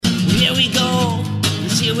here we go.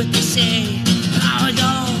 Let's hear what they say. Now we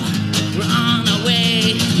go. We're on our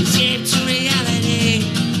way. Escape to reality.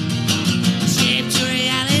 Escape to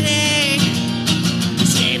reality.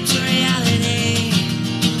 Escape to reality.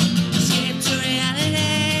 Escape to reality.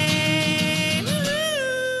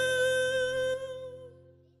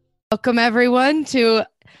 Welcome everyone to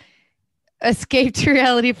Escape to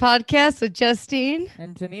Reality podcast with Justine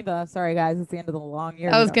and Geneva. Sorry guys, it's the end of the long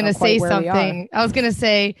year. I was going to say something. I was going to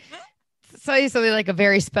say something like a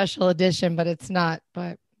very special edition, but it's not.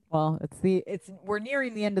 But well, we're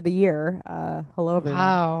nearing the end of the year. Hello everyone.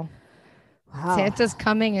 Wow. Santa's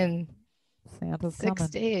coming in Santa's 6 coming.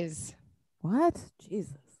 days. What?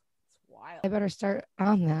 Jesus. It's wild. I better start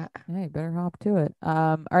on that. Hey, better hop to it.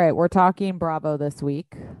 All right, we're talking Bravo this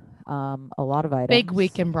week. A lot of items. Big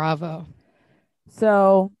week in Bravo.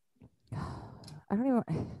 So I don't even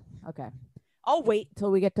okay. I'll wait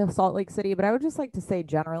till we get to Salt Lake City, but I would just like to say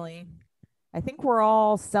generally, I think we're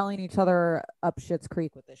all selling each other up Schitt's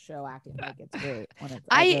Creek with this show, acting like it's great. When it's,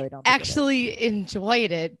 I really don't think actually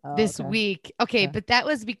enjoyed it this week. Okay, but that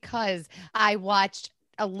was because I watched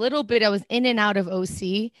a little bit. I was in and out of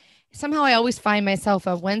OC. Somehow I always find myself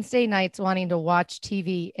on Wednesday nights wanting to watch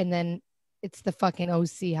TV, and then it's the fucking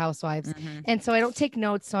OC Housewives. Mm-hmm. And so I don't take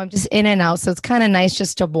notes. So I'm just in and out. So it's kind of nice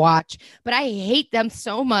just to watch, but I hate them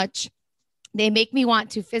so much. They make me want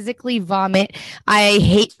to physically vomit. I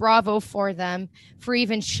hate Bravo for them for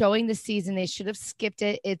even showing the season. They should have skipped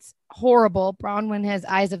it. It's horrible. Bronwyn has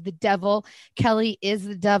eyes of the devil. Kelly is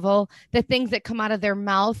the devil. The things that come out of their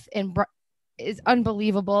mouth is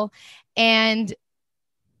unbelievable. And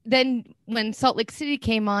then when Salt Lake City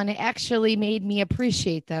came on, it actually made me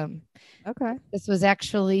appreciate them. Okay. This was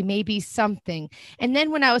actually maybe something. And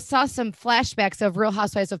then when I saw some flashbacks of Real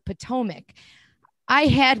Housewives of Potomac, I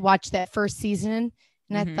had watched that first season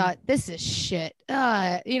and I thought, this is shit.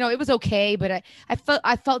 It was okay, but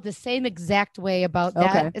I felt the same exact way about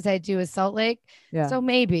that as I do with Salt Lake. Yeah. So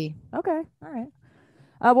maybe. Okay. All right.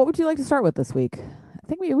 What would you like to start with this week? I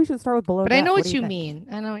think we should start with Below Deck. Deck. I know what you mean.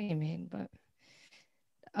 I know what you mean,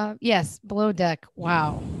 but yes, Below Deck.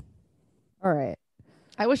 Wow. All right.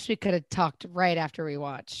 I wish we could have talked right after we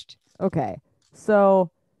watched. Okay.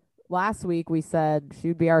 So last week we said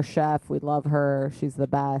she'd be our chef. We love her. She's the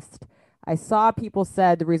best. I saw people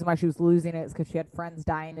said the reason why she was losing it is because she had friends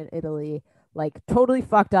dying in Italy, like totally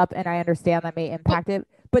fucked up. And I understand that may impact it.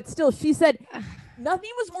 But still, she said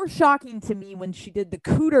nothing was more shocking to me when she did the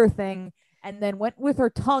cooter thing and then went with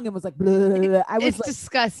her tongue and was like, blah, blah, blah. It's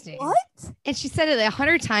disgusting. What? And she said it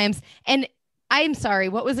 100 times. And I'm sorry,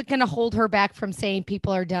 what was it going to hold her back from saying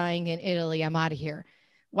people are dying in Italy? I'm out of here.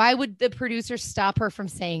 Why would the producer stop her from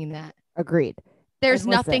saying that? Agreed. There's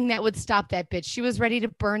nothing that would stop that bitch. She was ready to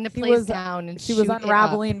burn the place down. And she was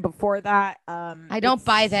unraveling before that. I don't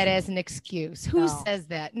buy that as an excuse. Who says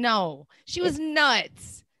that? No, she was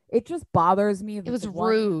nuts. It just bothers me. It was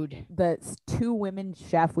rude. The two women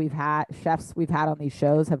chefs we've had on these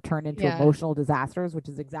shows have turned into emotional disasters, which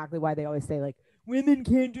is exactly why they always say like, women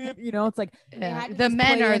can't do it. It's like the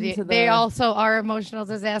men are they also are emotional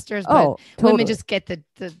disasters, but totally. Women just get the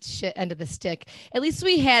shit end of the stick. At least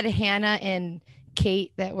we had Hannah and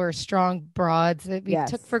Kate that were strong broads that we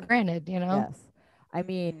took for granted, Yes. I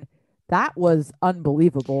mean, that was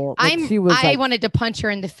unbelievable. I wanted to punch her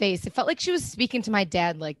in the face. It felt like she was speaking to my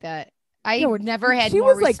dad like that. I never had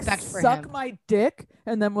more respect for him. Suck my dick,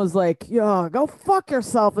 and then was like, "Yeah, go fuck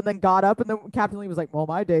yourself," and then got up, and then Captain Lee was like, "Well,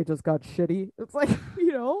 my day just got shitty." It's like,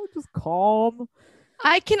 just calm.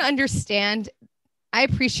 I can understand. I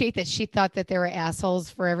appreciate that she thought that they were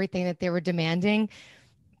assholes for everything that they were demanding,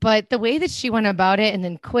 but the way that she went about it, and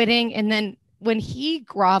then quitting, and then when he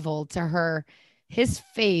groveled to her, his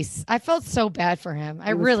face, I felt so bad for him.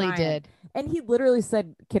 I really did. And he literally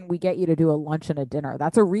said, "Can we get you to do a lunch and a dinner?"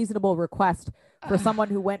 That's a reasonable request for someone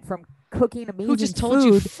who went from cooking amazing who just told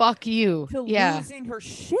you fuck you to losing her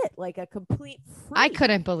shit like a complete freak. I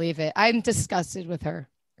couldn't believe it. I'm disgusted with her.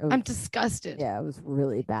 I'm disgusted. Yeah, it was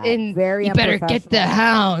really bad. And very you better get the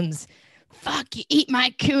hounds. Fuck, you eat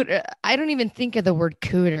my cooter. I don't even think of the word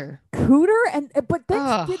cooter. But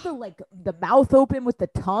then she did the mouth open with the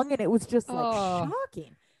tongue, and it was just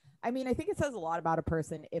shocking. I mean, I think it says a lot about a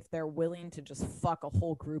person if they're willing to just fuck a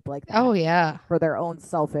whole group like that. Oh yeah, for their own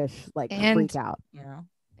selfish freak out.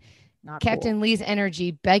 Not Captain Lee's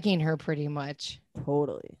energy begging her pretty much.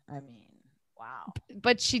 Totally. I mean, wow.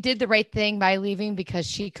 But she did the right thing by leaving because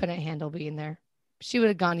she couldn't handle being there. She would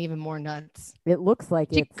have gone even more nuts. It looks like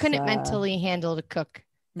she couldn't mentally handle to cook.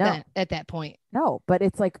 No, at that point. No, but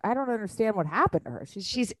it's like I don't understand what happened to her.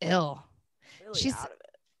 She's ill. Really she's out of it.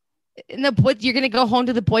 And you're gonna go home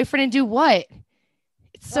to the boyfriend and do what?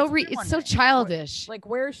 It's That's so what I'm it's so wondering. childish. Like,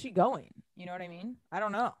 where is she going? You know what I mean? I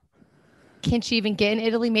don't know. Can she even get in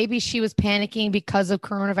Italy? Maybe she was panicking because of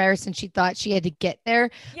coronavirus and she thought she had to get there.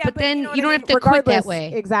 Yeah, but then you know what you I don't mean? have to quit that Regardless,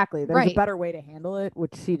 way. exactly. There's a Right. better way to handle it,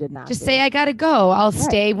 which she did not Just do. say, I got to go. I'll Right.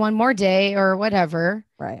 stay one more day or whatever.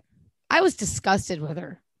 Right. I was disgusted with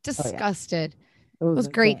her. Disgusted. It It was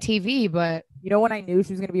great insane. TV, but You know when I knew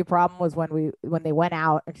she was going to be a problem was when they went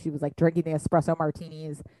out and she was like drinking the espresso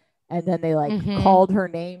martinis, and then they like Mhm. called her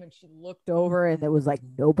name and she looked over and it was like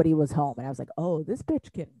nobody was home, and I was like, oh, this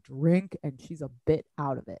bitch can drink and she's a bit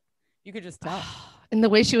out of it. You could just tell. and the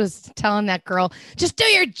way she was telling that girl, just do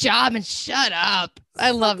your job and shut up.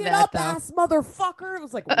 I love Suck it that up, though. ass motherfucker. It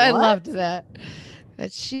was like, I what? loved that.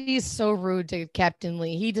 But she's so rude to Captain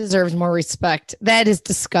Lee. He deserves more respect. That is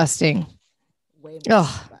disgusting. Way more. Ugh.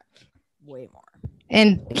 Respect. Way more.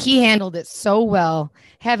 And he handled it so well,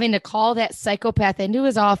 having to call that psychopath into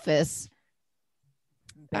his office.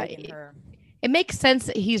 Begging her. It makes sense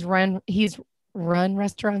that he's run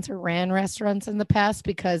restaurants or ran restaurants in the past,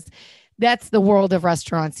 because that's the world of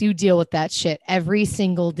restaurants. You deal with that shit every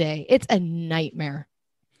single day. It's a nightmare.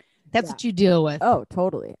 That's Yeah. what you deal with. Oh,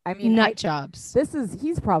 totally. I mean, Nut jobs.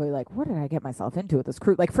 he's probably like, what did I get myself into with this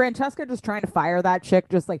crew? Like Francesca just trying to fire that chick,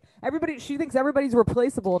 just like she thinks everybody's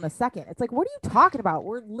replaceable in a second. It's like, what are you talking about?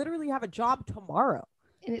 We're literally have a job tomorrow.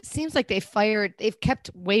 And it seems like they've kept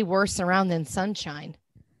way worse around than Sunshine.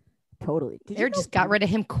 Totally. They just got rid of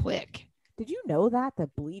him quick. Did you know that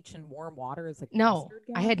bleach in warm water is like No, mustard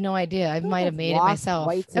I gas? had no idea. I feel like might have I've made it washed myself.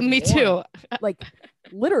 whites And in me warm. too. Like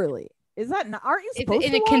literally. Is that not, aren't you It's supposed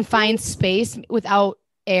in to a wash confined whites? space without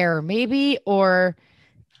air, maybe, or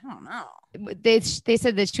I don't know. they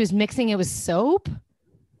said that she was mixing it with soap.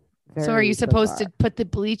 So are Very you supposed bizarre. to put the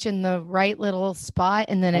bleach in the right little spot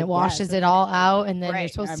and then I it washes guess, it and all then it- out, and then you're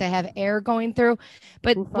right, supposed I'm- to have air going through?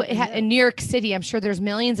 But Who fucking knew? in New York City, I'm sure there's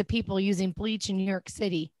millions of people using bleach in New York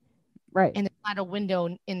City, Right. and there's not a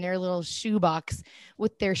window in their little shoebox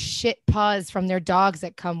with their shit paws from their dogs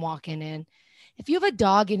that come walking in. If you have a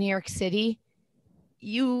dog in New York City,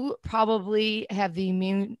 you probably have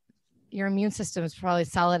your immune system is probably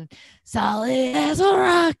solid as a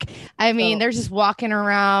rock. I mean, So- they're just walking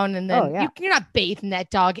around, and then Oh, yeah. you're not bathing that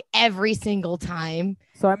dog every single time.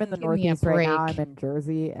 So I'm in the Give me a Northeast right now. I'm break. in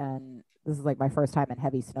Jersey, and this is like my first time in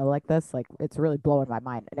heavy snow like this. Like it's really blowing my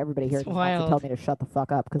mind, and everybody here It's just wants to tell wild. me to shut the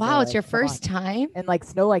fuck up. Wow, it's your first time? And like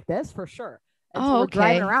snow like this for sure. And so Oh, we're okay.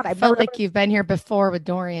 driving around. I I've felt never like you've been here before with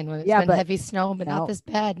Dorian when it's Yeah, been but heavy snow, but no, not this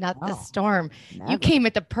bad, not no, this storm. never. You came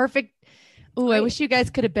at the perfect. Ooh, I Great. wish you guys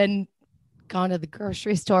could have gone to the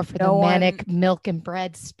grocery store for No the one- manic milk and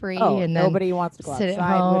bread spree, Oh, and then nobody wants to go sit at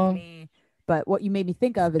outside home. with me. But what you made me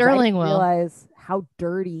think of is I Sterling didn't will. realize how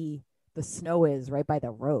dirty the snow is right by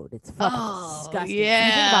the road. It's fucking Oh, disgusting. So you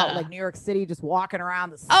think about yeah. like New York City just walking around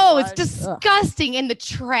the Oh, it's slush. Ugh, disgusting. And the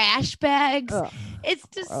trash bags. ugh, It's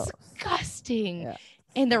gross. disgusting. Yeah.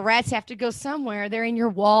 And the rats have to go somewhere. They're in your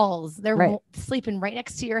walls. They're Right. sleeping right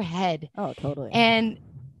next to your head. Oh, totally. And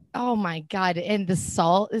oh my God. And the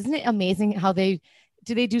salt, isn't it amazing how they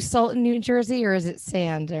do salt in New Jersey, or is it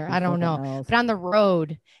sand, or Who I don't know. fucking knows? But on the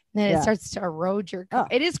road, then Yeah. it starts to erode your car.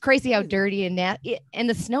 Oh, It is crazy how crazy. dirty and and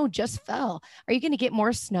the snow just fell. Are you going to get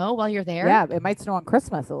more snow while you're there? Yeah, it might snow on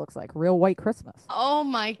Christmas. It looks like real white Christmas. Oh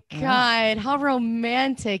my Yeah. God, how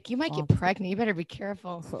romantic. You might get Awesome. pregnant. You better be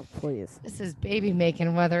careful. So please. This is baby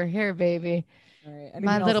making weather here, baby. All right.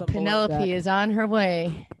 My anything little else on Below Penelope Deck? is on her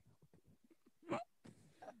way.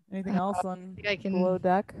 Anything else on think I can- Below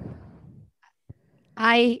Deck?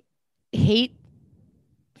 I hate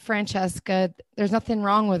Francesca. There's nothing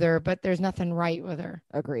wrong with her, but there's nothing right with her.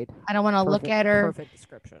 Agreed. I don't want to look Perfect- at her. Perfect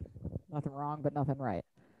description. Nothing wrong, but nothing right.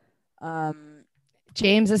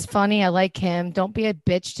 James is funny. I like him. Don't be a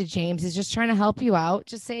bitch to James. He's just trying to help you out.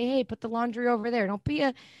 Just say, hey, put the laundry over there. Don't be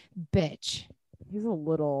a bitch. He's a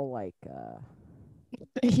little like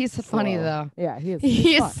He's funny slow. though. Yeah, he is. He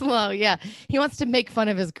he's is fun. slow. Yeah. He wants to make fun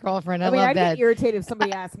of his girlfriend. I I mean, love I'd that. get irritated if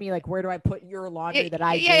somebody asked me like, where do I put your laundry that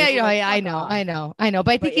I yeah, did? yeah, Like, yeah, I fuck know, off. I know, I know.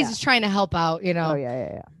 But I think But he's yeah. just trying to help out, you know. Oh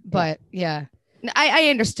yeah. But yeah, I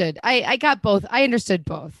understood. I got both. I understood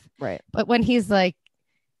both. Right. But when he's like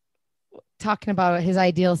talking about his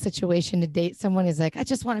ideal situation to date someone, he's like, I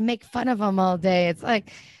just want to make fun of him all day. It's like,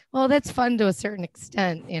 well, that's fun to a certain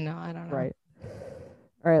extent, you know. I don't know. Right.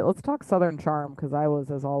 All right. Let's talk Southern Charm because I was,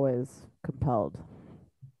 as always, compelled.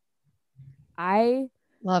 I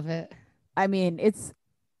Love it. mean, it's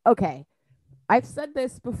okay. I've said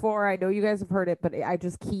this before. I know you guys have heard it, but I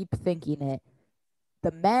just keep thinking it.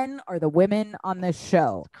 The men are the women on this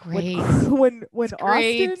show. Great. When It's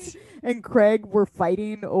great. Austin and Craig were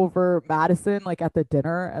fighting over Madison, like at the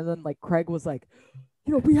dinner, and then like Craig was like,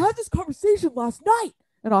 we had this conversation last night.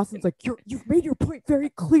 And Austin's like, you've made your point very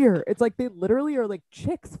clear. It's like they literally are like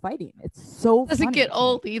chicks fighting. It's so Doesn't funny. get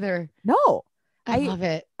old either. No. I love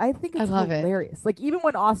it. I think it's love it. hilarious. Like, even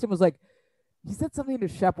when Austin was like, he said something to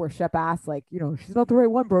Shep where Shep asked, like, she's not the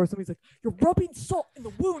right one, bro. Somebody's like, you're rubbing salt in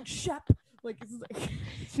the wound, Shep. Like, it's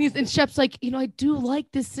like and Shep's like, I do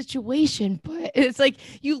like this situation, but it's like,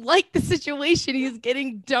 you like the situation. He's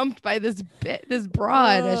getting dumped by this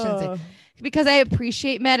broad. I shouldn't say. Because I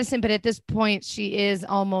appreciate Madison, but at this point, she is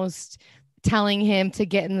almost telling him to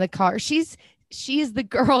get in the car. She is the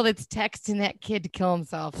girl that's texting that kid to kill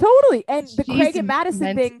himself. Totally. And the Craig and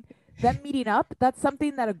Madison thing, them meeting up, that's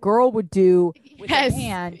something that a girl would do with a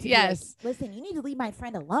man. Yes. Like, listen, you need to leave my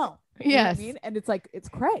friend alone. You know what I mean? And it's like, it's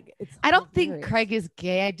Craig. I don't think Craig is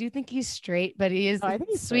gay. I do think he's straight, but he is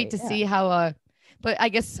sweet straight, to see how but I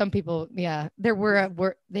guess some people, they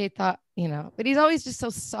thought, but he's always just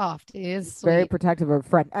so soft. He is sweet. Very protective of a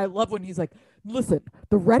friend. I love when he's like, listen,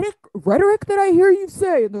 the rhetoric that I hear you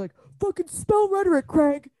say, and they're like, fucking spell rhetoric,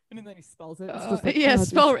 Craig. And then he spells it. It's just like,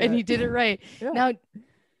 spell, and he did it right. Yeah. Now,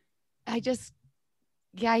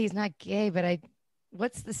 he's not gay, but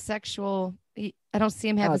what's the sexual, I don't see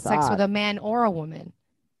him having sex with a man or a woman.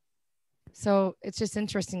 So it's just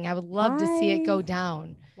interesting. I would love to see it go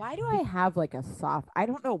down. Why do I have like I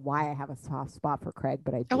don't know why I have a soft spot for Craig,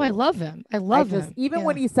 but I do. Oh, I love him. I love him. Even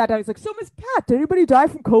when he sat down, he's like, so Miss Pat, did anybody die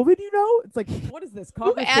from COVID? It's like, what is this?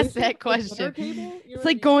 Who asked that question? It's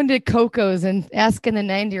like going to Coco's and asking the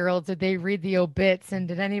 90-year-olds, did they read the obits and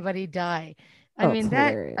did anybody die? I mean,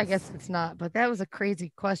 that, hilarious. I guess it's not, but that was a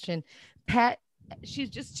crazy question. Pat, she's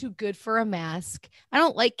just too good for a mask. I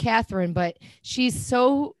don't like Catherine, but she's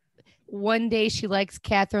so... One day she likes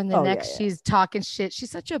Catherine, the next she's talking shit.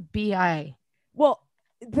 She's such a bi. Well,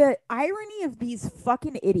 the irony of these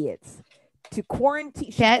fucking idiots to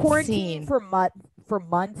quarantine. She's quarantined for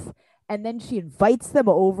months, and then she invites them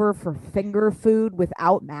over for finger food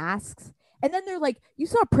without masks. And then they're like, "You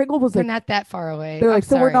saw Pringle was they're like not that far away." They're like,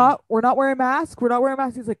 "So we're not wearing masks. We're not wearing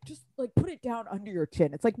masks." He's like, "Just like put it down under your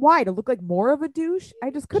chin." It's like, why, to look like more of a douche? I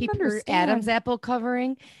just couldn't understand. Her Adam's apple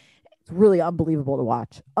covering. It's really unbelievable to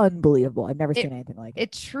watch. Unbelievable. I've never seen anything like it.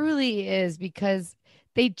 It truly is, because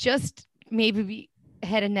they just maybe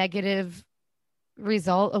had a negative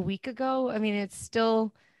result a week ago. I mean, it's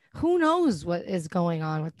still, who knows what is going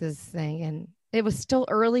on with this thing. And it was still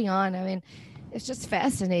early on. I mean, it's just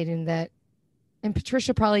fascinating and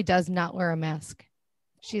Patricia probably does not wear a mask.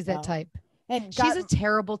 She's that type. And she's a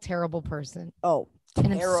terrible, terrible person. Oh,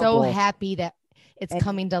 terrible. And I'm so happy that it's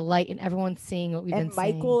coming to light and everyone's seeing what we've been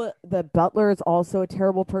saying. And Michael, the butler, is also a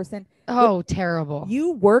terrible person. Oh, terrible.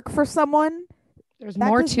 You work for someone. There's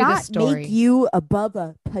more to the story. Make you above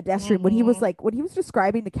a pedestrian. Mm-hmm. When he was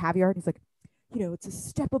describing the caviar, he's like, it's a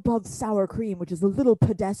step above sour cream, which is a little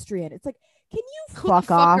pedestrian. It's like, can you fuck off? Who the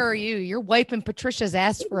fuck are you? You're wiping Patricia's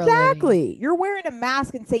ass for a living. Exactly. You're wearing a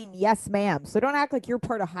mask and saying yes, ma'am. So don't act like you're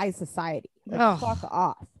part of high society. Fuck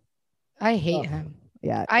off. I hate him.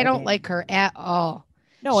 Yeah, I don't like her at all.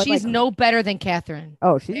 No, she's no better than Catherine.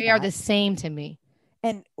 Oh, they are the same to me.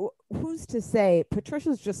 And who's to say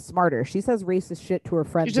Patricia's just smarter? She says racist shit to her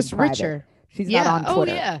friends. She's just richer. She's not on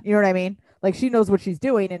Twitter. Oh, yeah. You know what I mean? Like, she knows what she's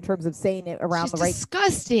doing in terms of saying it around the right.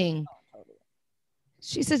 Disgusting.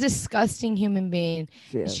 She's a disgusting human being.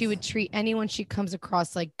 She would treat anyone she comes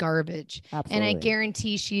across like garbage. Absolutely. And I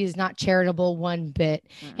guarantee she is not charitable one bit.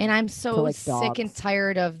 Mm-hmm. And I'm so sick and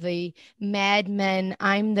tired of the Mad Men,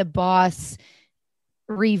 I'm the boss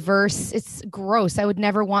reverse. It's gross. I would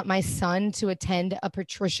never want my son to attend a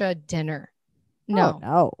Patricia dinner. No.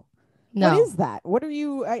 Oh, no. What is that? What are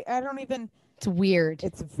you? I don't even. It's weird.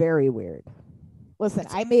 It's very weird. Listen,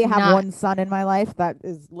 I may have one son in my life that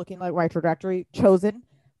is looking like my trajectory chosen,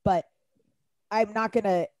 but I'm not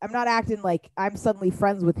acting like I'm suddenly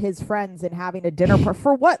friends with his friends and having a dinner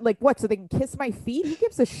for what? Like what? So they can kiss my feet? Who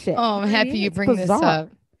gives a shit? Oh, I'm happy you bring this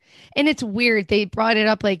up. And it's weird. They brought it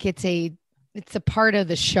up like it's a part of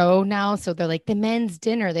the show now. So they're like the men's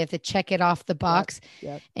dinner. They have to check it off the box.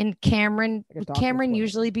 Yep. And Cameron, would Cameron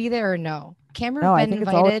usually be there or no? Cameron no, been I think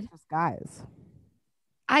invited? It's always just guys.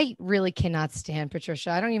 I really cannot stand Patricia.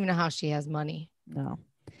 I don't even know how she has money. No.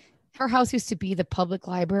 Her house used to be the public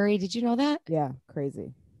library. Did you know that? Yeah,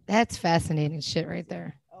 crazy. That's fascinating shit right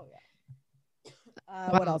there. Oh,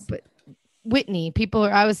 yeah. What else? But Whitney,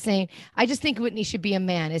 I was saying, I just think Whitney should be a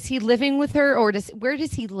man. Is he living with her or where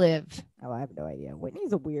does he live? Oh, I have no idea.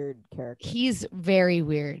 Whitney's a weird character. He's very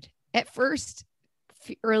weird. At first,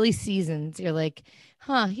 early seasons, you're like,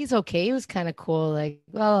 he's okay. He was kind of cool. Like,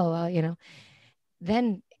 well,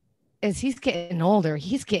 Then as he's getting older,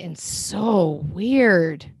 he's getting so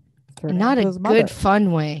weird. turning not into a his mother. good,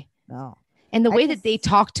 fun way. No. And the I way that they just-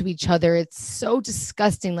 talk to each other, it's so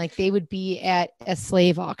disgusting. Like they would be at a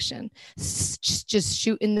slave auction, just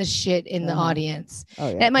shooting the shit in the Uh-huh. audience. Oh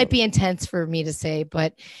yeah. That might totally. be intense for me to say,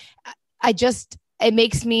 but it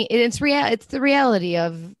makes me, it's real. It's the reality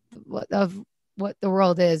of what the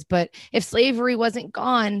world is. But if slavery wasn't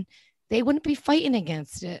gone, they wouldn't be fighting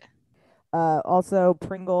against it. Also,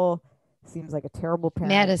 Pringle seems like a terrible parent.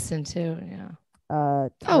 Madison too. Yeah.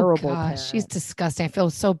 Terrible Oh gosh, parent. she's disgusting. I feel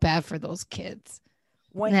so bad for those kids.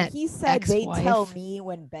 When that he said they tell ex-wife. me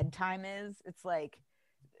when bedtime is, it's like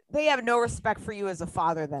they have no respect for you as a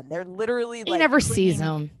father. Then they're literally He like never sees clinging-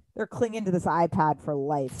 them. They're clinging to this iPad for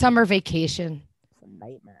life. Summer vacation. It's a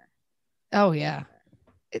nightmare. Oh yeah,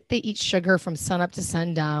 they eat sugar from sun up to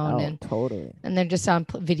sundown, Oh, and totally. they're just on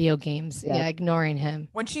video games. Yeah. Yeah, ignoring him.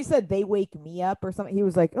 When she said they wake me up or something, he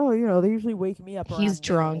was like, "Oh, they usually wake me up." He's around noon."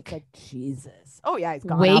 drunk. It's like Jesus. Oh yeah, he's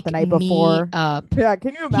gone out Wake the night me before. up. Yeah,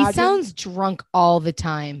 can you imagine? He sounds drunk all the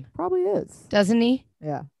time, probably is. doesn't he?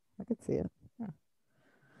 Yeah, I could see it.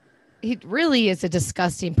 He really is a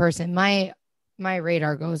disgusting person. My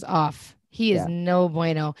radar goes off. He is Yeah. no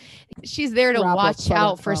bueno. She's there to Wrap up watch Southern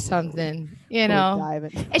out for Comedy. something, you We'll know. dive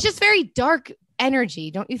in. It's just very dark energy,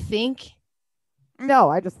 don't you think? No,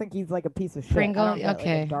 I just think he's like a piece of shit. Pringle? I don't get, like,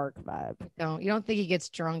 Okay. a dark vibe. No, you don't think he gets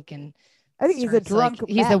drunk and I think he's a starts, like, drunk.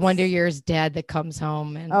 he's the mess. Wonder Years dad that comes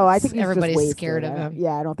home and Oh, I think he's everybody's just wasted. scared of I don't- him.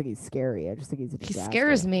 Yeah, I don't think he's scary. I just think he's a He disaster.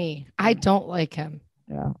 scares me. I don't like him.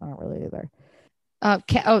 Yeah, I don't really either.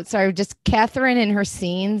 Just Catherine in her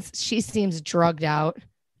scenes. She seems drugged out.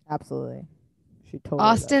 Absolutely, she totally.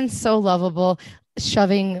 Austin's so lovable,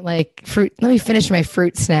 shoving like fruit. Let me finish my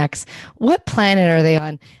fruit snacks. What planet are they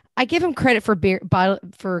on? I give him credit for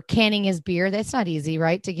for canning his beer. That's not easy,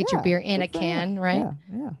 right? To get your Yeah, beer in a good for him. can, right?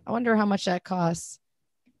 Yeah, I wonder how much that costs.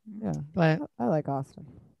 yeah. But I like Austin.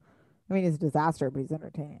 I mean, he's a disaster, but he's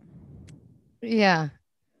entertaining. yeah,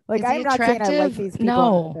 Like, Is he I'm not saying I like attractive? these people.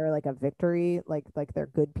 No. and they're like a victory. Like they're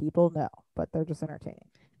good people. No, but they're just entertaining.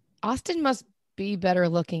 Austin must be better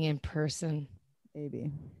looking in person.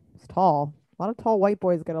 Maybe he's tall. A lot of tall white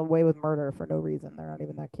boys get away with murder for no reason. They're not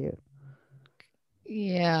even that cute.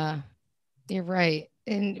 Yeah, you're right.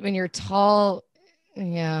 And when you're tall,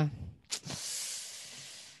 yeah.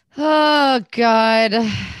 Oh God,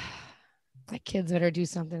 my kids better do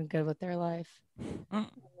something good with their life. I'm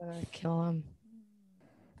gonna kill them.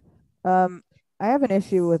 I have an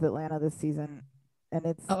issue with Atlanta this season, and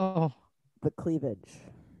it's Oh, the cleavage.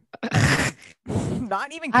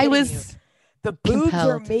 Not even. I kidding was. you. The boobs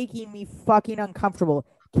are compelled. making me fucking uncomfortable.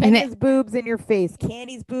 And Kenya's boobs in your face.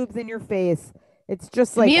 Candy's boobs in your face. It's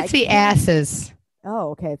just To like me, it's the asses.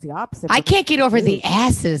 Oh, okay. It's the opposite. I for me. can't get over the Boobs.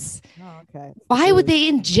 asses. Oh, okay. It's the Why would boobs. they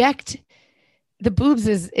inject the boobs?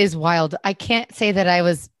 Is wild. I can't say that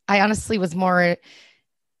I honestly was more.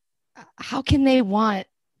 How can they want?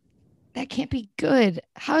 That can't be good.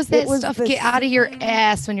 How does that was stuff the get out of your scene-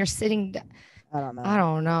 ass when you're sitting? I don't know. I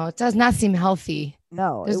don't know. It does not seem healthy.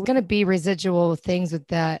 No. There's going to be residual things with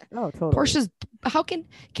that. No, totally. Portia's. How can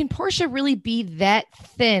Portia really be that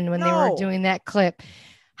thin when they were No. doing that clip?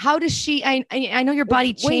 How does she? I know your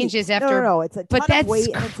body It's weight. changes No, after. No, it's a but ton of that's weight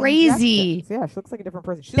and it's crazy. injections. Yeah, she looks like a different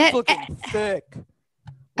person. She's That- looking thick.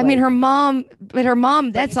 I mean, Like, her mom, but her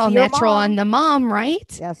mom, that's you all see her natural mom? on the mom,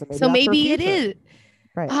 right? Yeah, so maybe, So that's her maybe it future. is.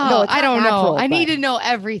 Right. Oh, No, it's I not don't know. natural, I need but- to know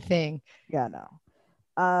everything. Yeah,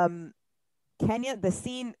 no. Kenya,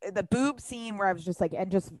 the boob scene where I was just like,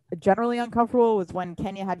 and just generally uncomfortable was when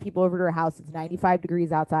Kenya had people over to her house. It's 95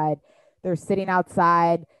 degrees outside. They're sitting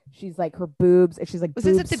outside. She's like, her boobs, and she's like, Was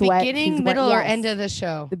this boob at the sweat. beginning, She's middle, or yes, end of the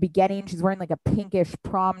show? the beginning. She's wearing like a pinkish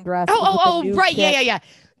prom dress. with the Oh, new right. kit. Yeah.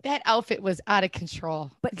 That outfit was out of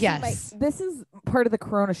control. But see, yes, this is part of the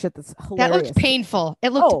Corona shit that's that hilarious. looked painful. It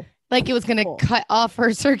looked Oh, like it was going to cool. cut off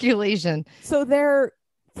her circulation. so they're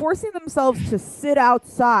forcing themselves to sit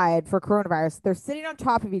outside for coronavirus. They're sitting on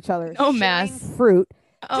top of each other. No sharing mask. Fruit.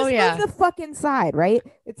 Oh, Just yeah. move the fucking side, right?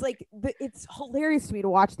 It's like it's hilarious to me to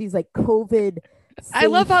watch these like COVID. I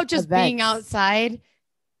love safe how just being events. outside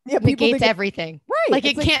Yeah, people negates think everything. right. Like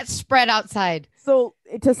it's it can't spread outside. So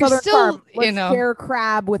to Southern still, Farm, you let's know. share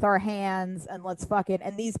crab with our hands and let's fucking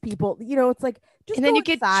and these people, it's like just And then go you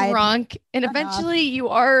get inside. drunk, and Enough. eventually you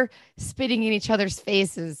are spitting in each other's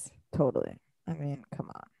faces. Totally. I mean,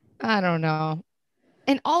 come on. I don't know.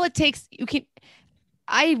 And all it takes,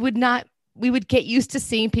 we would get used to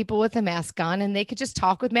seeing people with a mask on and they could just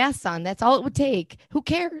talk with masks on. That's all it would take. Who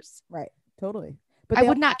cares? Right. Totally. But I they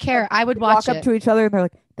would all not act care. like I would they watch walk it. up to each other and they're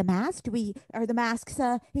like, the mask? Are the masks?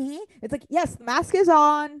 It's like, yes, the mask is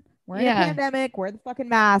on. We're in a pandemic. Wear the fucking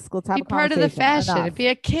mask. Let's have Be a part of conversation. the fashion. Enough. It'd be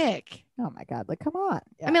a kick. Oh my God. Like, come on.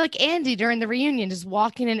 Yeah. I mean, like Andy during the reunion, just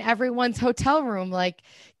walking in everyone's hotel room like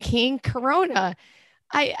King Corona.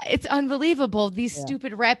 It's unbelievable. These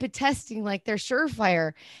stupid rapid testing, like they're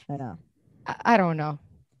surefire. I know. I don't know.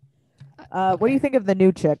 What do you think of the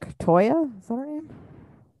new chick? Toya? Is that her name?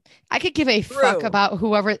 I could give a fuck about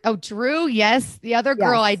whoever. Oh, Drew. Yes. The other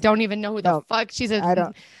girl, I don't even know who the fuck. She's I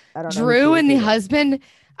don't know Drew and the husband.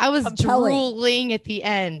 I was Compelling. drooling at the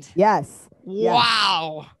end. Yes.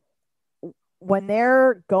 Wow. When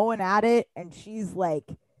they're going at it and she's like,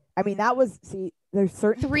 I mean, that was, see, there's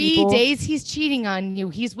certain 3 days he's cheating on you.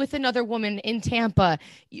 He's with another woman in Tampa.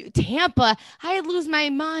 Tampa, I'd lose my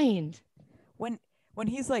mind. When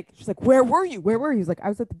he's like, she's like, where were you? Where were you? He's like, I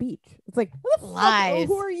was at the beach. It's like, lies.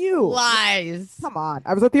 Who are you? Lies. Come on.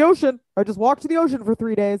 I was at the ocean. I just walked to the ocean for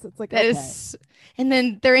 3 days. It's like, that is. And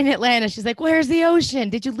then they're in Atlanta. She's like, where's the ocean?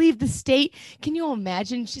 Did you leave the state? Can you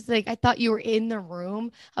imagine? She's like, I thought you were in the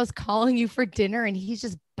room. I was calling you for dinner and he's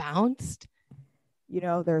just bounced. You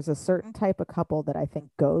know, there's a certain type of couple that I think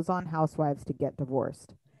goes on Housewives to get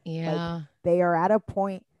divorced. Yeah. Like, they are at a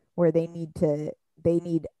point where they need to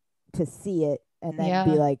see it and then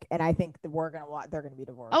be like, and I think that they're going to be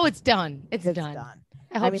divorced. Oh, it's done. It's done.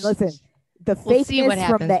 I mean, listen, the fakeness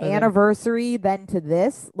from the anniversary then to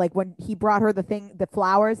this, like when he brought her the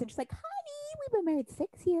flowers and she's like, honey, we've been married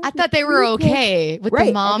 6 years. I thought they were okay with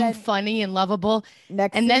the mom, then, funny and lovable.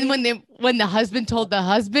 Then when the husband told the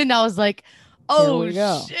husband, I was like, oh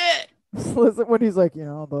shit. Listen, when he's like, you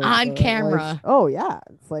know, on camera. Oh yeah.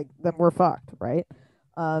 It's like, then we're fucked. Right.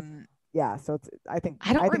 Yeah. So I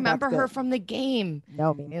don't remember her from the game.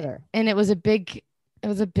 No, me neither. And it was a big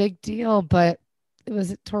deal, but it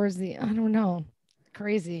was towards the, I don't know.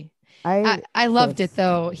 Crazy. I loved it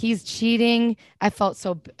though. He's cheating. I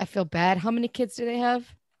feel bad. How many kids do they have?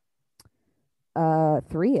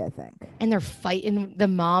 3, I think. And they're fighting, the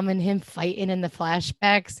mom and him fighting in the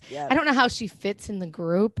flashbacks. Yep. I don't know how she fits in the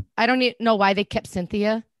group. I don't even know why they kept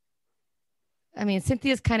Cynthia. I mean,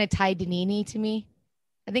 Cynthia's kind of tied to Nene to me.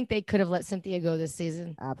 I think they could have let Cynthia go this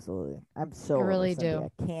season. Absolutely. I'm so I really do.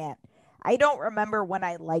 I don't remember when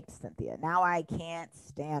I liked Cynthia. Now I can't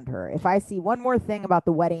stand her. If I see one more thing about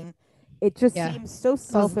the wedding, it just seems so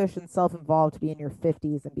selfish and self-involved to be in your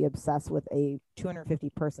 50s and be obsessed with a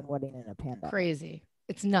 250-person wedding in a pandemic. Crazy.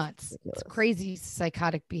 It's nuts. Ridiculous. It's crazy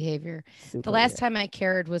psychotic behavior. Super the last weird. time I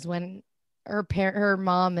cared was when her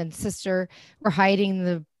mom and sister were hiding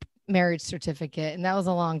the marriage certificate, and that was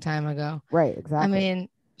a long time ago. Right, exactly. I mean,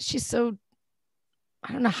 she's so,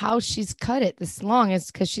 I don't know how she's cut it this long.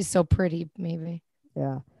 It's because she's so pretty, maybe.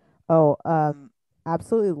 Yeah. Oh,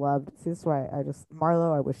 absolutely loved. See, this is why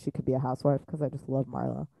Marlo, I wish she could be a housewife because I just love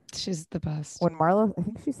Marlo. She's the best. When Marlo, I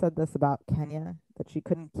think she said this about Kenya, that she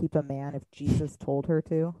couldn't keep a man if Jesus told her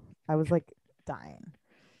to. I was like dying.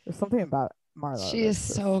 There's something about Marlo. She is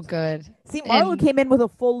so good. See, Marlo came in with a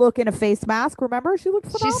full look and a face mask. Remember? She looked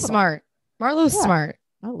phenomenal. She's smart. Marlo's smart.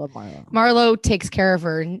 I love Marlo. Marlo takes care of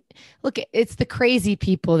her. And look, it's the crazy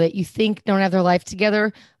people that you think don't have their life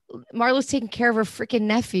together. Marlo's taking care of her freaking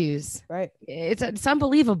nephews. Right. It's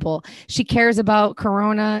unbelievable. She cares about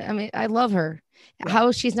Corona. I mean, I love her. Yeah.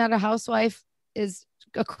 How she's not a housewife is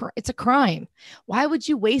it's a crime. Why would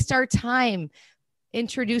you waste our time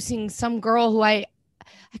introducing some girl who I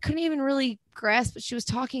couldn't even really grasp what she was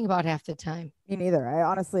talking about half the time? Me neither.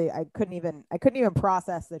 I couldn't even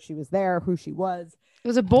process that she was there, who she was. It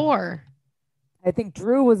was a bore. I think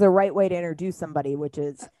Drew was the right way to introduce somebody, which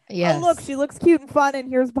is, oh, look, she looks cute and fun, and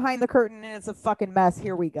here's behind the curtain, and it's a fucking mess.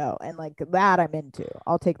 Here we go. And like that, I'm into.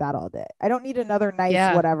 I'll take that all day. I don't need another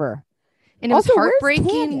nice whatever. And it was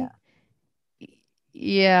heartbreaking.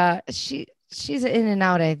 Yeah, she's in and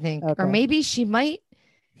out, I think. Okay. Or maybe she might.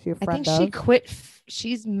 I think she quit.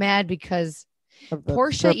 She's mad because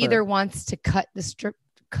Portia either wants to cut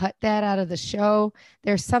that out of the show.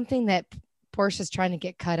 There's something that Portia's trying to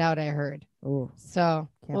get cut out, I heard. Ooh, so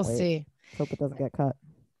we'll see. Hope it doesn't get cut.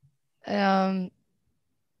 It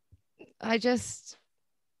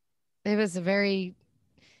was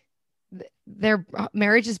their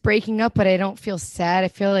marriage is breaking up, but I don't feel sad. I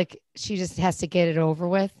feel like she just has to get it over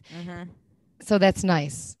with. Mm-hmm. So that's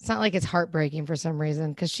nice. It's not like it's heartbreaking for some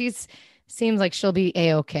reason because seems like she'll be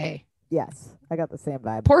A-okay. Yes, I got the same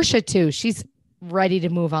vibe. Portia too. She's ready to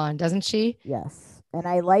move on, doesn't she? Yes. And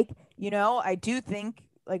I do think,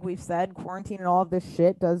 like we've said, quarantine and all of this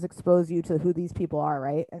shit does expose you to who these people are,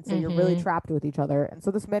 right? And so you're really trapped with each other. And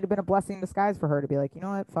so this may have been a blessing in disguise for her to be like, you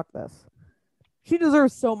know what? Fuck this. She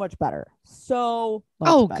deserves so much better. So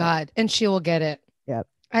much better. God. And she will get it. Yep.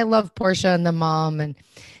 I love Portia and the mom, and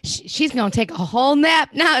she's gonna take a whole nap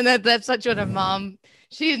now. And that's such what a mom.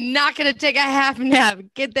 She's not gonna take a half nap.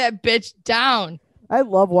 Get that bitch down. I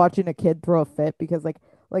love watching a kid throw a fit because like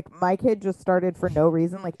my kid just started for no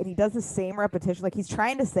reason, like, and he does the same repetition, like he's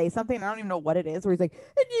trying to say something, I don't even know what it is, where he's like,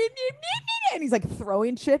 and he's like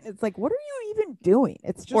throwing shit. It's like, what are you even doing?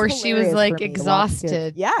 It's just Or she was hilarious like for me to watch kids.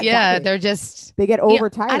 exhausted. Yeah, yeah. exactly. They're just. They get You know,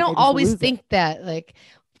 overtired. I and they don't just always lose it. think that, like,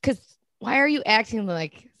 because why are you acting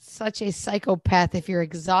like such a psychopath if you're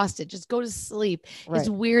exhausted? Just go to sleep. Right. It's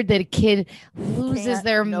weird that a kid loses Can't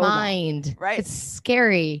their know that. mind. Right. It's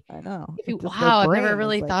scary. I know. If you, It's just their wow, I've brain never is,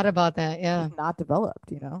 really like, thought about that. Yeah. just not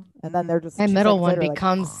developed, you know. And then they're just My 2 middle seconds one later, like,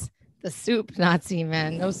 becomes the soup Nazi,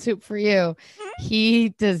 man. No soup for you. He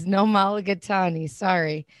does no mulligatawny.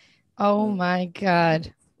 Sorry. Oh my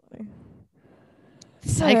God.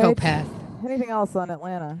 Psychopath. Anything else on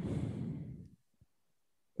Atlanta?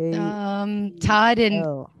 Todd and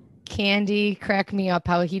Oh, Candy crack me up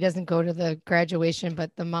how he doesn't go to the graduation,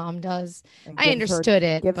 but the mom does. and I understood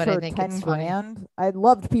it, gives but her I think 10 it's funny. grand. I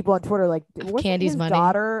loved people on Twitter like, Of wasn't Candy's his money.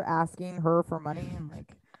 daughter asking her for money, and like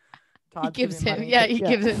He Todd's gives giving him, money yeah, to- he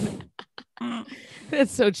gives him.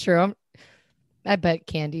 That's so true. I bet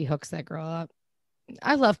Candy hooks that girl up.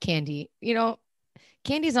 I love Candy. You know,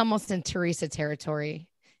 Candy's almost in Teresa territory.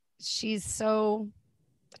 She's so,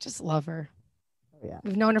 I just love her. Yeah.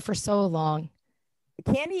 We've known her for so long.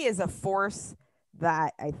 Candy is a force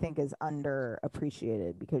that I think is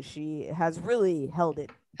underappreciated because she has really held it.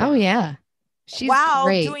 Oh yeah, she's wow,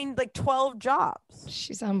 great. doing like 12 jobs.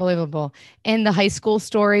 She's unbelievable. And the high school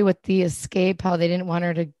story with the escape, how they didn't want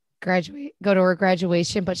her to go to her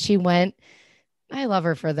graduation, but she went. I love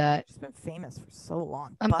her for that. She's been famous for so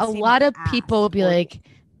long. A busting lot her of people ass will be for- like,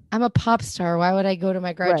 I'm a pop star. Why would I go to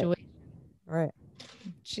my graduation? right.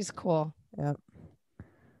 She's cool. Yep.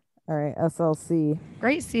 All right, SLC.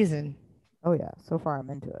 Great season. Oh yeah, so far I'm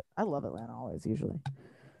into it. I love Atlanta always usually.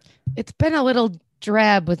 It's been a little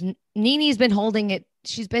drab with Nini's been holding it.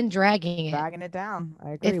 She's been dragging it. Dragging it down.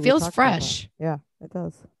 I agree. It We feels talked about that. fresh. Yeah, it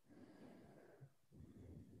does.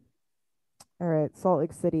 All right, Salt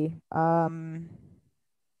Lake City. Man,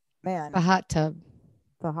 The hot tub.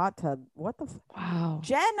 the hot tub. What the Wow.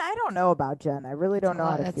 Jen? I don't know about Jen. I really don't know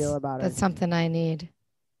how to That's- feel about her. That's something I need.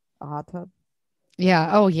 A hot tub.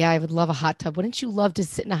 Yeah. Oh, yeah. I would love a hot tub. Wouldn't you love to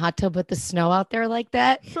sit in a hot tub with the snow out there like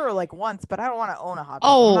that? Sure, like once, but I don't want to own a hot tub.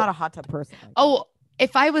 Oh. I'm not a hot tub person. like that. Oh,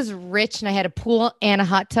 if I was rich and I had a pool and a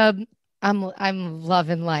hot tub, I'm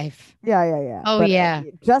loving life. Yeah. Oh, But, yeah.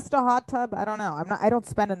 just a hot tub. I don't know. I'm not. I don't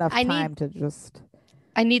spend enough I need- time to just.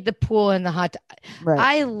 I need the pool and the hot tub. Right.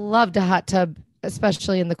 I loved a hot tub,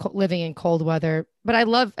 especially in the living in cold weather. But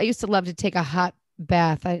I used to love to take a hot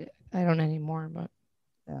bath. I don't anymore, but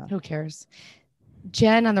Yeah. who cares?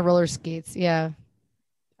 Jen on the roller skates. Yeah.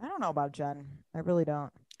 I don't know about Jen. I really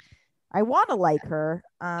don't. I want to like her.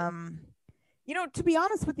 To be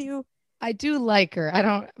honest with you, I do like her. I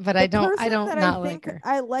don't not like her.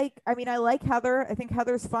 I like Heather. I think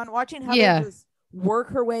Heather's fun. Watching Heather Yeah. just work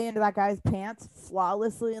her way into that guy's pants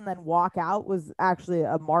flawlessly and then walk out was actually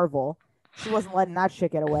a marvel. She wasn't letting that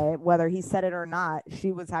shit get away. Whether he said it or not,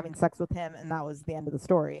 she was having sex with him, and that was the end of the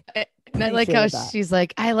story. And I like how Appreciated that. she's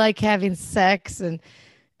like, I like having sex and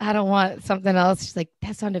I don't want something else. She's like,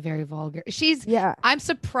 that sounded very vulgar. Yeah, I'm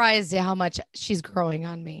surprised at how much she's growing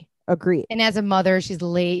on me. agreed. And as a mother, she's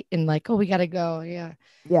late and like, oh, we got to go. Yeah.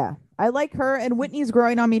 Yeah, I like her, and Whitney's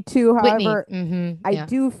growing on me too. Whitney. However, Mm-hmm. I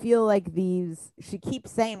do feel like she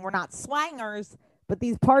keeps saying we're not swangers, but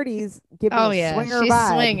these parties give me Oh, a yeah. swinger She's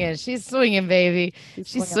vibe. swinging. She's swinging, baby.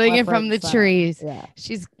 She's swinging left, right, from the and center. trees.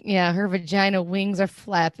 Yeah. Her vagina wings are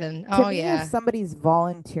flapping. To Oh, me, yeah. if somebody's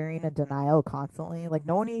volunteering a denial constantly, like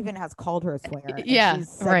no one even has called her a swinger. and Yeah,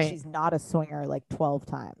 she's said right. she's not a swinger like 12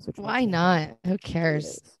 times. Which Why makes me not? think Who she cares?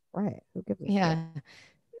 is. Right. Who gives a Yeah. shit?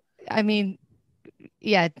 I mean,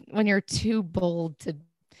 yeah, when you're too bold to,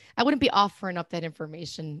 I wouldn't be offering up that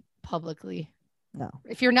information publicly. No.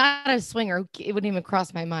 If you're not a swinger, it wouldn't even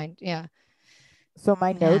cross my mind. Yeah. So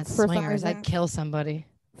my Yeah, notes for some swingers, reason I'd kill somebody.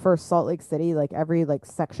 for Salt Lake City, like every like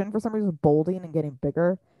section for some reason was bolding and getting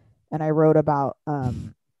bigger. And I wrote about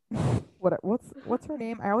what's her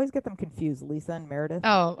name? I always get them confused. Lisa and Meredith.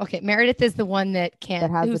 Oh, okay. Meredith is the one that can't,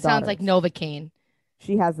 That has who the sounds like daughters. Novocaine.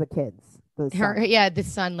 She has the kids. The Her, son. yeah, the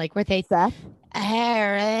son, like where they, Seth. so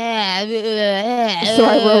I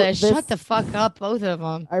wrote shut this- the fuck up, both of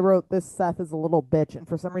them. I wrote this Seth is a little bitch, and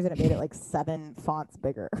for some reason it made it like 7 fonts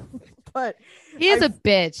bigger. But He is I- a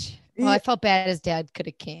bitch. Well, he- I felt bad his dad could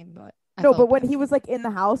have came, but I no, felt but when bad. he was like in the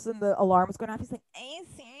house and the alarm was going off, he's like, I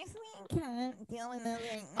seriously can't deal with it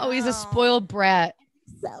right Oh, he's a now. spoiled brat.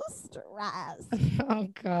 So stress. Oh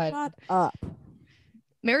God. Shut up.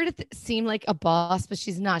 Meredith seemed like a boss, but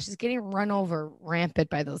she's not. She's getting run over rampant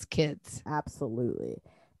by those kids. Absolutely.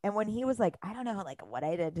 And when he was like, I don't know, like what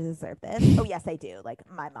I did to deserve this. Oh yes, I do. Like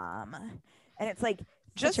my mom. And it's like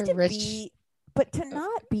just Such a to rich. be, but to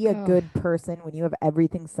not be a Oh. good person when you have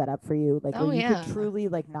everything set up for you, like Oh, when you yeah. could truly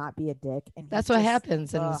like not be a dick. And That's he's what just-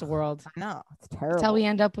 happens in this ugh, world. I know it's terrible. That's how we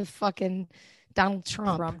end up with fucking Donald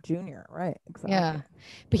Trump. Trump Jr. Right? Exactly. Yeah.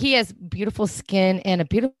 But he has beautiful skin and a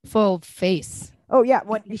beautiful face. Oh yeah.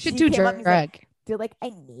 When You should she do came up and he's like, drag. "Do like I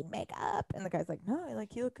need makeup?" And the guy's like, "No,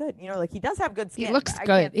 like you look good. You know, like he does have good skin. He looks but I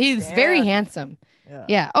good. can't He's very stand-" handsome. Yeah.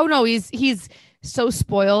 Yeah. Oh no, he's so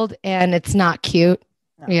spoiled and it's not cute.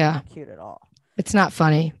 No, Yeah. not cute at all. It's not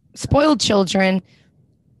funny. Spoiled children.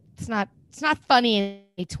 It's not funny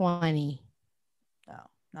in 2020. No,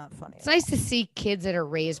 not funny. It's nice to see kids that are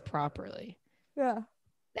raised properly. Yeah.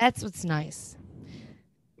 That's what's nice.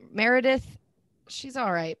 Meredith, she's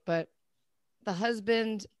all right, but the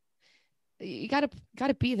husband, you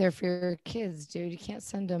gotta be there for your kids, dude. You can't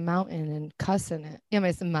send a mountain and cuss in it. Yeah, I mean,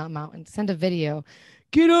 it's a mountain. Send a video.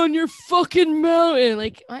 Get on your fucking mountain.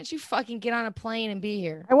 Like, why don't you fucking get on a plane and be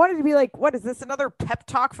here? I wanted to be like, what is this? Another pep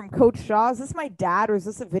talk from Coach Shaw? Is this my dad or is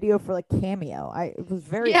this a video for like Cameo? It was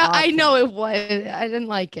very Yeah, odd I to know me. it was. I didn't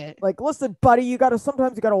like it. Like, listen, buddy,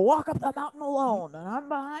 sometimes you gotta walk up the mountain alone, and I'm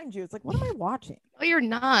behind you. It's like, what am I watching? Oh, you're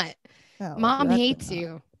not. No, Mom exactly hates not.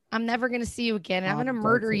 you. I'm never gonna see you again. I'm Mom gonna does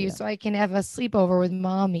murder hate you you. so I can have a sleepover with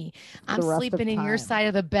mommy. I'm the rest of sleeping in your time. side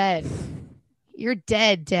of the bed. You're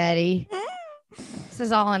dead, daddy. This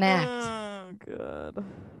is all an act. Oh, good.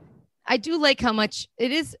 I do like how much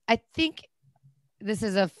it is. I think this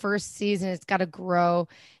is a first season. It's got to grow.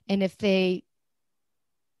 And if do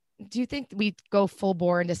you think we go full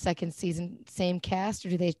bore into second season, same cast, or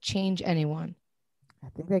do they change anyone? I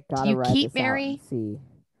think they gotta you ride keep this out Mary? and see.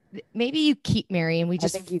 Maybe you keep Mary and we I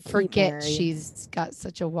just think you keep forget Mary. she's got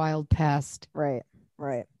such a wild past Right.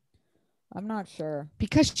 I'm not sure.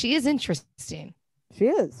 because she is interesting. She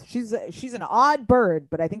is. She's an odd bird,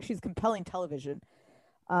 but I think she's compelling television.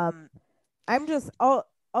 I'm just I'll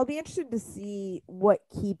be interested to see what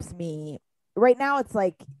keeps me. Right now, it's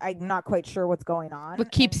like I'm not quite sure what's going on.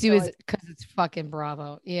 What keeps and you so is because it's fucking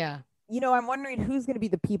Bravo. Yeah. I'm wondering who's going to be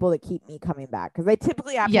the people that keep me coming back because I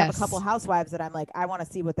typically have to have a couple Yes. housewives that I'm like I want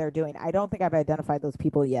to see what they're doing. I don't think I've identified those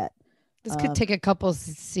people yet. This could take a couple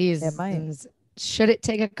seasons. Should it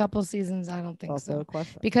take a couple seasons? I don't think Also so. a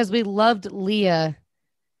question. Because we loved Leah.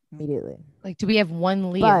 Immediately, Like, do we have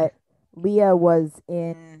one Leah? but Leah was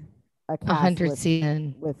in a cast 100 with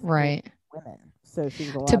season. with Right. women, so she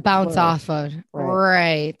was allowed To bounce flourish. off of. Right.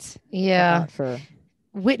 Right. I'm Yeah. not sure.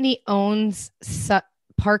 Whitney owns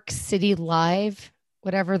Park City Live,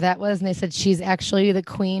 whatever that was. And they said she's actually the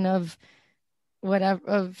queen of whatever,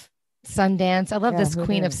 of Sundance. I love Yeah, this who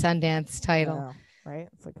Queen knew? of Sundance title. Yeah, right?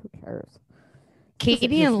 It's like who cares? Katie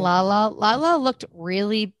and interesting. Lala looked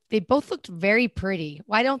they both looked very pretty.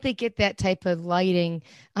 Why don't they get that type of lighting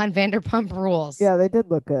on Vanderpump Rules? Yeah, they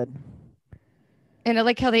did look good. And I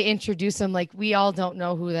like how they introduce them like we all don't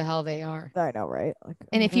know who the hell they are. I know, right? Like,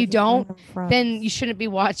 And oh, if they're you just don't, random friends. then you shouldn't be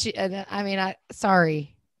watching. I mean,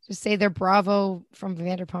 sorry. Just say they're Bravo from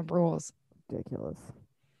Vanderpump Rules. Ridiculous.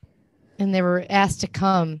 And they were asked to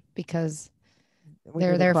come because We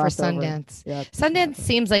they're need a there for crossover. Sundance. Yeah, Sundance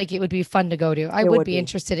seems like it would be fun to go to. I It would would be be.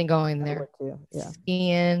 interested in going I there. would too. Yeah,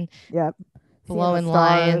 Skiing, yeah. Seeing the blowing stars.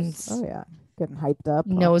 lions, Oh yeah, getting hyped up.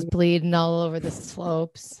 nose bleeding all over the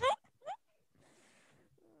slopes.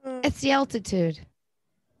 It's the altitude.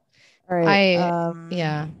 All right.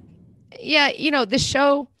 Yeah. Yeah, the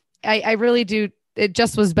show, I really do. It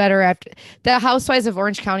just was better after the Housewives of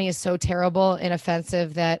Orange County is so terrible and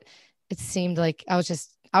offensive that it seemed like I was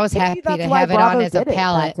Maybe happy that's to why have it Bravo on as a did it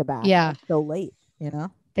palette. back-to-back, Yeah. like, so late.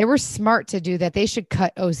 They were smart to do that. They should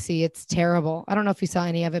cut OC. It's terrible. I don't know if you saw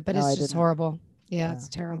any of it, but No, I it's just didn't. horrible. Yeah, Yeah. it's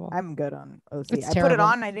terrible. I'm good on OC. It's I put it terrible.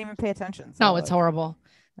 on. And I didn't even pay attention. No, so, it's like, horrible.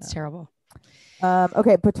 It's yeah. terrible.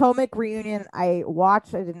 Okay, Potomac reunion. I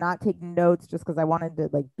watched. I did not take notes just because I wanted to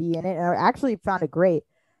like be in it, and I actually found it great.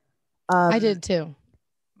 I did too.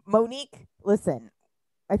 Monique, listen.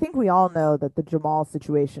 I think we all know that the Jamal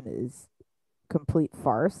situation is complete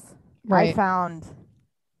farce. I Right. found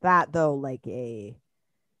that though like a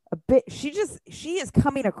bit. She is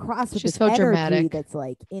coming across with She's this so energy dramatic. that's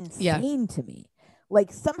like insane to me.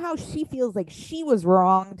 Like somehow she feels like she was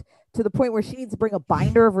wronged to the point where she needs to bring a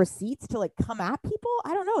binder of receipts to like come at people.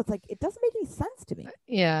 I don't know. It's like it doesn't make any sense to me.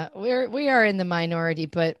 Yeah, we are in the minority,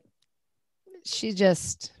 but she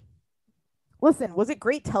just Listen, was it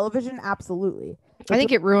great television? Absolutely. I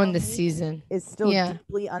think it ruined the Monique season. Is still Yeah.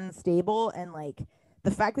 deeply unstable and like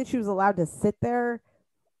the fact that she was allowed to sit there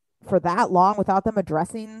for that long without them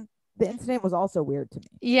addressing the incident was also weird to me.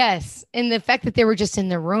 Yes. And the fact that they were just in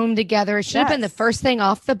the room together, it should have been the Yes. first thing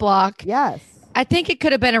off the block. Yes. I think it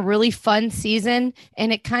could have been a really fun season,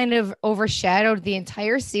 and it kind of overshadowed the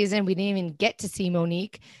entire season. We didn't even get to see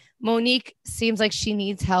Monique. Monique seems like she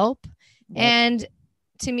needs help. Yep. And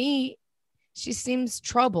to me, she seems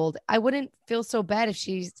troubled. I wouldn't feel so bad if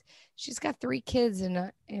she's got 3 kids, and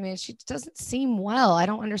I mean, she doesn't seem well. I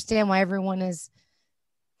don't understand why everyone is.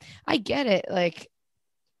 I get it. Like,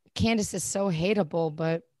 Candace is so hateable,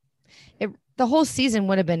 but the whole season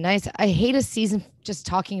would have been nice. I hate a season just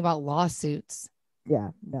talking about lawsuits. Yeah,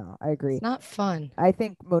 no, I agree. It's not fun. I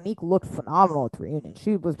think Monique looked phenomenal at the reunion.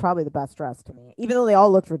 She was probably the best dressed to me, even though they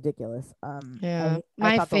all looked ridiculous. Yeah, I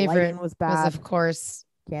my thought the favorite lighting was bad. was, of course,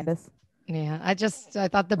 Candace. Yeah, I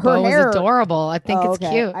thought the Her bow hair- was adorable. I think Oh, it's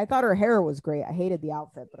okay. cute. I thought her hair was great. I hated the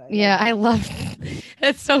outfit, but Yeah, liked it. I love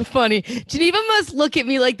That's so funny. Geneva must look at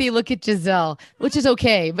me like they look at Giselle, which is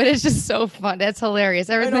okay, but it's just so fun. That's hilarious.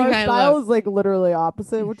 And Everything our I style love. is like literally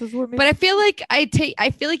opposite, which is what makes But I feel like I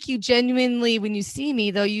feel like you genuinely, when you see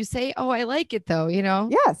me though, you say, "Oh, I like it though," you know?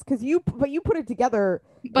 yes, because you put it together.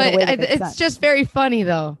 But way that makes it's sense. just very funny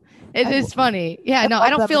though. It I is funny. Yeah, I no, love I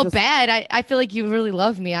don't them feel just- bad. I feel like you really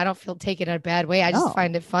love me. I don't feel taken in a bad way. I No, just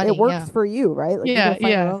find it funny. It works Yeah. for you, right? Like Yeah, you can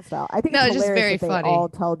find yeah. your own style. I think No, it's it's just hilarious very that they funny. all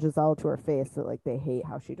tell Giselle to her face that like they hate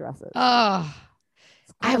how she dresses. Oh,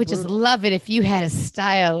 It's I kinda would just brutal. love it if you had a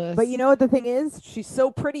stylist. But you know what the thing is? She's so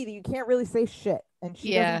pretty that you can't really say shit, and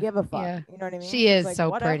she Yeah, doesn't give a fuck. yeah. You know what I mean? She She's is like, so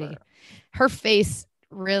 "Whatever." pretty. Her face,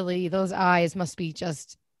 really, those eyes must be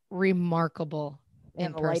just remarkable in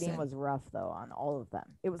And the person. lighting was rough though on all of them.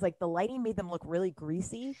 It was like the lighting made them look really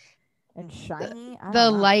greasy and shiny. I The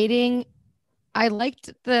don't know. lighting, I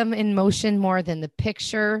liked them in motion more than the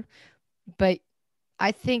picture, but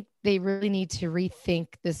I think they really need to rethink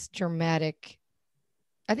this dramatic.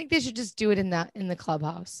 I think they should just do it in the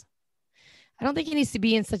clubhouse. I don't think it needs to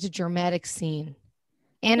be in such a dramatic scene.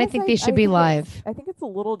 And I guess think they should be think live. I think it's a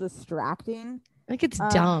little distracting. I think it's Um,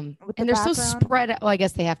 dumb. with the And they're so background. spread out. Well, I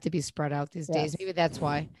guess they have to be spread out these days. Yes. Maybe that's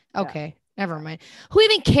why. Yeah. Okay. Never mind. Who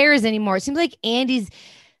even cares anymore? It seems like Andy's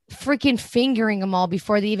freaking fingering them all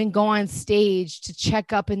before they even go on stage to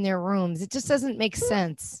check up in their rooms. It just doesn't make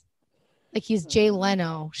sense. Like he's Jay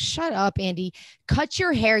Leno. Shut up, Andy. Cut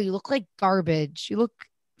your hair. You look like garbage. You look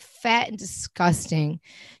fat and disgusting.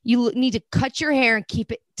 You need to cut your hair and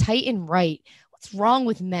keep it tight and right. What's wrong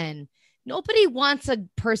with men? Nobody wants a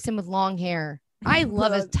person with long hair. I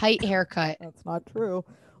love a tight haircut. That's not true.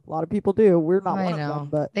 A lot of people do. We're not I one know. of them,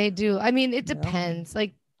 but They do. I mean, it You know? depends.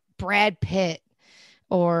 Like Brad Pitt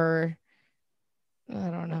or I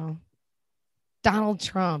don't know, Donald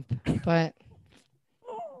Trump. But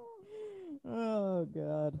oh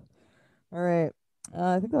god. All right.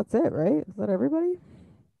 I think that's it, right? Is that everybody?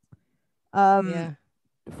 yeah,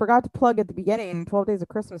 Forgot to plug at the beginning 12 Days of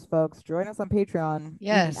Christmas, folks. Join us on Patreon.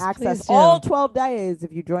 Yes, You can access please do. all 12 days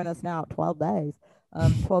if you join us now. 12 days.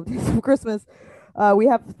 12 Days of Christmas. We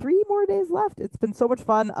have 3 more days left. It's been so much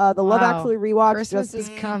fun. The Love Wow. Actually rewatch Christmas just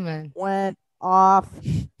is coming. went off.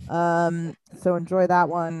 So enjoy that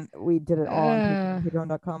one. We did it all on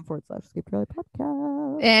patreon.com/Skip Your Life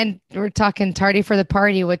podcast. And we're talking Tardy for the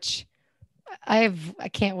Party, which I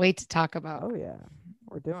can't wait to talk about. Oh yeah,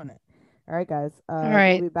 we're doing it. All right, guys. All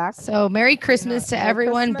right. We'll be back. So Merry Christmas to Merry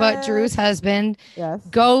everyone but Christmas. Drew's husband. Yes.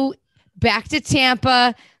 Go back to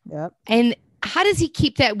Tampa. Yep. And how does he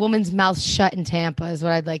keep that woman's mouth shut in Tampa is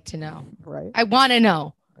what I'd like to know. Right. I want to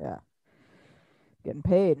know. Yeah. Getting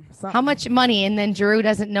paid. Something. How much money? And then Drew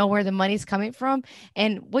doesn't know where the money's coming from.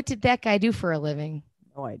 And what did that guy do for a living?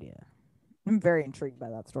 No idea. I'm very intrigued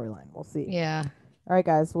by that storyline. We'll see. Yeah. All right,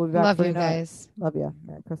 guys. We'll be back. Love for you another- guys. Love you.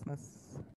 Merry Christmas.